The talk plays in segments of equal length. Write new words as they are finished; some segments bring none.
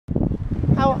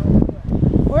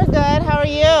We're good. How are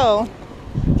you?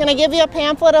 Can I give you a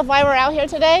pamphlet of why we're out here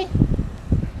today?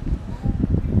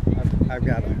 I've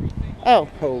got a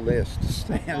whole list to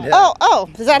stand up. Oh,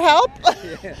 does that help?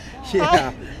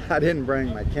 Yeah. I didn't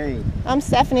bring my cane. I'm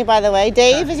Steffanie, by the way.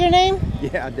 Dave is your name?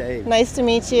 Yeah, Dave. Nice to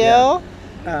meet you.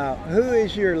 Yeah. Who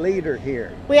is your leader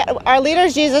here? Our leader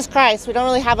is Jesus Christ. We don't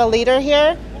really have a leader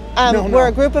here. No. We're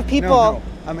a group of people. No.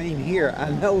 I mean here. I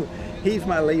know he's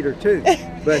my leader too,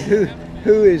 but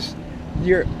who is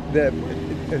the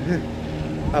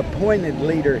appointed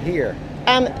leader here?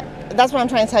 That's what I'm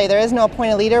trying to tell you. There is no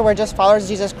appointed leader. We're just followers of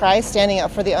Jesus Christ, standing up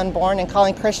for the unborn and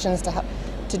calling Christians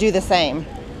to do the same.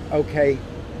 Okay.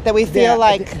 That we feel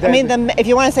if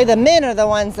you want to say the men are the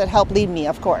ones that help lead me,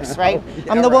 of course, right?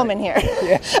 I'm the woman here.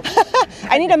 Yeah.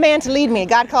 I need a man to lead me.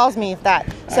 God calls me that.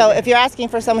 So if you're asking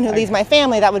for someone who leads my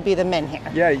family, that would be the men here.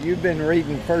 Yeah, you've been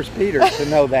reading 1 Peter to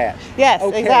know that. Yes,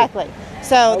 exactly.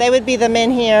 So they would be the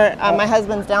men here. My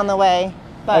husband's down the way.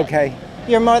 But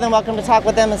you're more than welcome to talk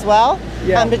with them as well.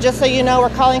 Yeah. But just so you know,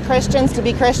 we're calling Christians to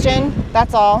be Christian.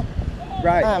 That's all.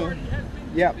 Right.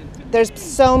 Yep. There's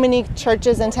so many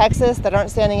churches in Texas that aren't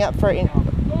standing up for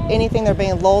anything. They're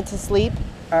being lulled to sleep.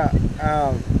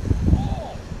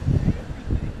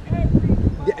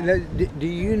 Do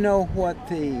you know what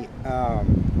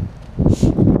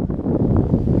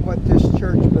what this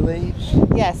church believes?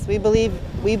 Yes, we believe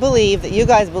that you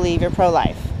guys believe you're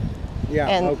pro-life. Yeah.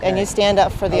 And you stand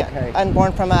up for the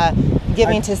unborn from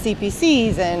giving to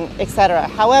CPCs and etc.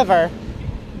 However,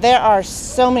 there are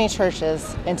so many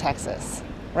churches in Texas,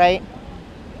 right?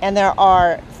 And there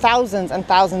are thousands and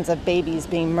thousands of babies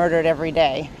being murdered every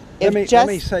day. Let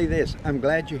me say this. I'm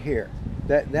glad you're here.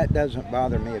 That doesn't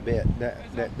bother me a bit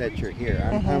that you're here.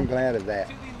 I'm glad of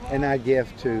that. And I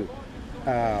give to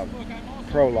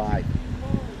pro-life.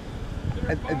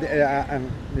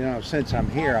 Since I'm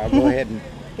here, I'll go ahead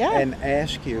and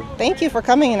ask you. Thank you for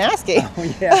coming and asking.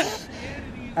 Oh,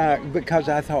 yeah. Because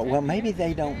I thought, well, maybe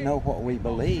they don't know what we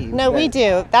believe. No, we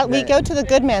do. We go to the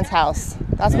good man's house.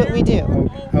 That's what we do.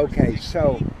 Okay,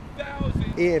 so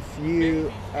if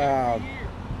you,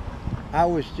 I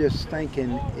was just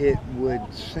thinking it would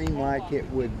seem like it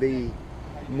would be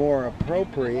more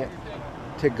appropriate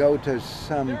to go to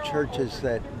some churches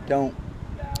that don't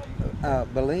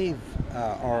believe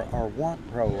or want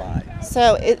pro-life.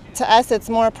 So to us, it's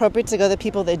more appropriate to go to the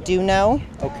people that do know,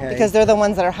 because they're the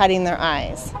ones that are hiding their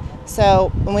eyes.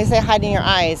 So when we say hiding your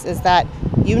eyes, is that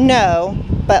you know,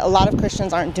 but a lot of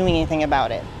Christians aren't doing anything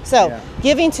about it. So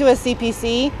giving to a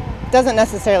CPC doesn't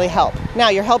necessarily help. Now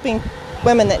you're helping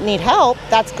women that need help.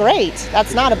 That's great.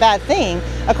 That's not a bad thing.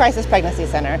 A crisis pregnancy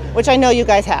center, which I know you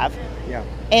guys have. Yeah.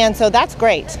 And so that's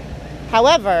great.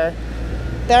 However,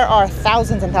 there are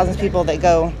thousands and thousands of people that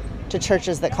go to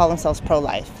churches that call themselves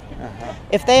pro-life.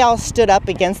 If they all stood up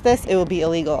against this, it would be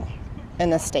illegal in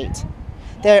the state.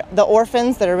 The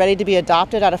orphans that are ready to be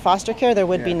adopted out of foster care, there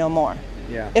would be no more.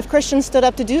 Yeah. If Christians stood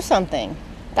up to do something,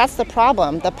 that's the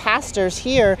problem. The pastors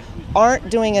here aren't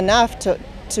doing enough to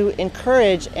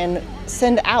encourage and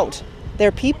send out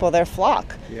their people, their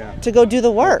flock, to go do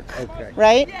the work,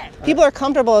 right? People are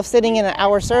comfortable of sitting in an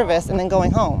hour service and then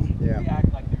going home. Yeah.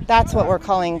 That's what we're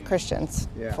calling Christians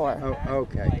for.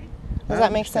 Okay. Does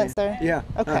that make sense there? Yeah.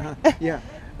 Okay. Yeah.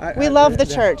 We love the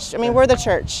church. I mean, we're the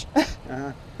church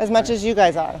as much as you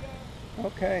guys are.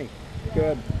 Okay.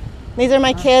 Good. These are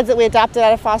my kids that we adopted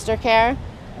out of foster care.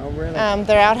 Oh, really?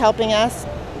 They're out helping us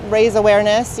raise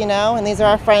awareness, and these are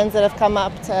our friends that have come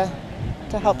up to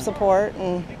help support.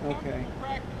 And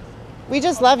we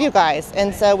just love you guys,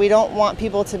 and so we don't want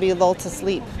people to be lulled to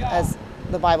sleep, as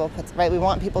the Bible puts it, right? We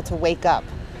want people to wake up,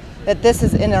 that this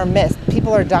is in our midst.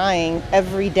 People are dying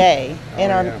every day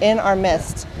in our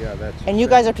midst. Yeah, that's. And you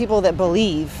guys are people that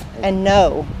believe and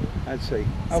know. I see.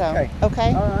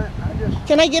 Okay. All right.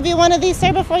 Can I give you one of these,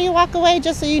 sir, before you walk away,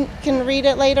 just so you can read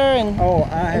it later? And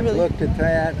I have looked at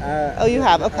that. You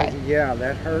have? Okay. Yeah,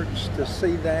 that hurts to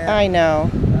see that. I know.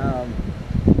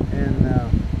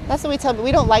 That's what we tell. But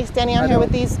we don't like standing out here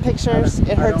with these pictures.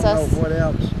 It hurts us. I don't know what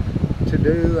else to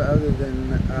do other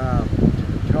than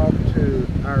talk to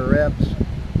our reps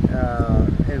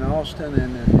in Austin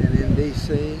and in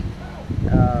DC.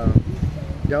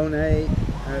 Donate.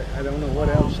 I don't know what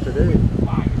else to do.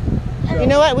 So, you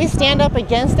know what? We stand up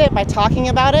against it by talking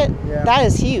about it. Yeah. That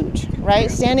is huge, right?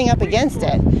 Yeah. Standing up against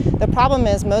it. The problem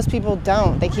is most people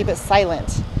don't. They keep it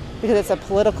silent because it's a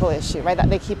political issue, right? That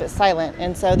they keep it silent.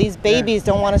 And so these babies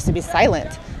don't want us to be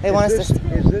silent. They want us to...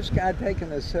 Is this guy taking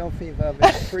a selfie of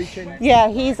his preaching? Yeah,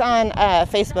 he's on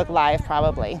Facebook Live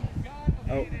probably.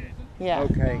 Oh. Yeah.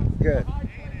 Okay, good.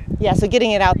 Yeah, so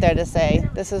getting it out there to say,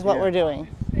 this is what we're doing.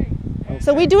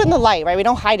 Okay. we do it in the light, right? We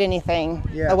don't hide anything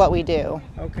of what we do.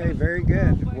 Okay, very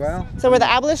good. Well, so we're the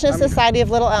Abolitionist Society of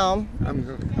Little Elm.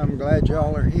 I'm glad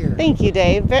y'all are here. Thank you,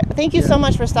 Dave. Thank you so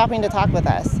much for stopping to talk with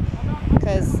us.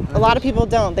 Because a lot of people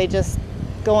don't. They just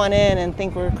go on in and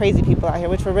think we're crazy people out here,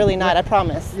 which we're really not, I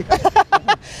promise.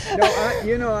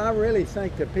 No, I really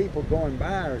think the people going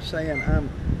by are saying,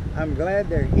 I'm glad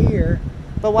they're here.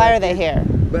 But why are they here?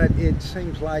 But it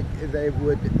seems like they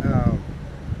would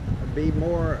be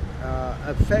more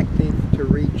effective to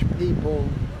reach people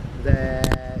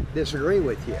that disagree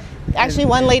with you. Actually,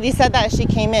 one lady said that as she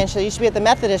came in. She said, you should be at the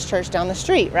Methodist church down the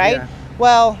street, right? Yeah.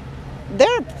 Well,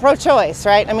 they're pro-choice,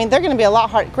 right? I mean, they're going to be a lot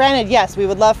hard. Granted, yes, we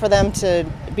would love for them to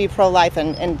be pro-life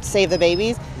and save the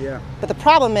babies. Yeah. But the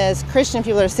problem is Christian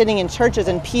people that are sitting in churches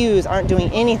and pews aren't doing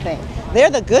anything. They're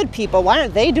the good people. Why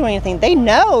aren't they doing anything? They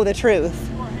know the truth.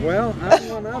 Well, I'm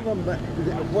one of them, but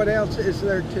what else is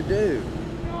there to do?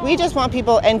 We just want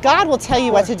people, and God will tell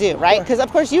you what to do, right? Because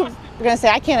of course you're going to say,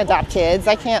 I can't adopt kids.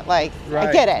 I can't, I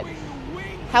get it.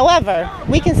 However,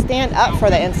 we can stand up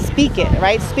for that and speak it,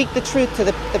 right? Speak the truth to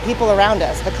the people around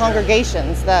us, the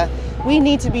congregations. We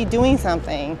need to be doing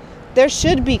something. There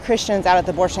should be Christians out at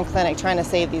the abortion clinic trying to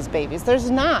save these babies.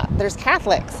 There's not. There's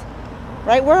Catholics,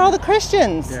 right? Where are all the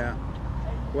Christians? Yeah.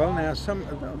 Well, now, some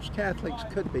of those Catholics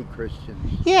could be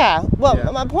Christians. Yeah.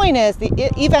 Well, my point is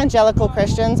the evangelical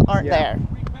Christians aren't there.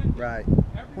 Right.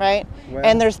 Right? Well,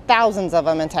 and there's thousands of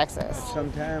them in Texas.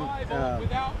 Sometimes, I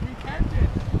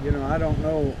don't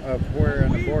know of where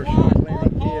an abortion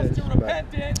clinic is, but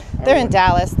they're in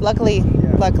Dallas. Luckily,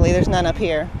 there's none up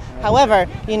here. However,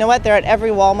 you know what? They're at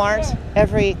every Walmart,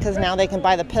 because now they can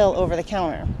buy the pill over the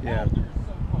counter. Yeah.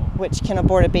 Which can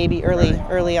abort a baby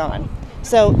early on.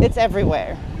 So it's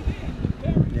everywhere.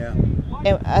 Yeah.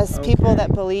 And as people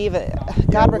that believe it,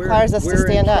 God requires us to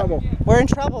stand up. We're in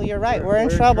trouble. You're right. We're in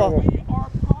trouble.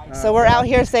 So we're out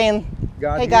here saying,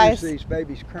 hey guys. These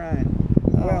babies crying.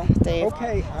 Well, Dave.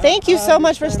 Okay. Thank you so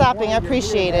much for stopping. I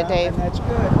appreciate it, Dave. That's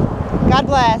good. God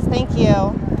bless. Thank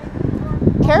you.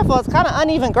 Careful. It's kind of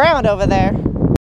uneven ground over there.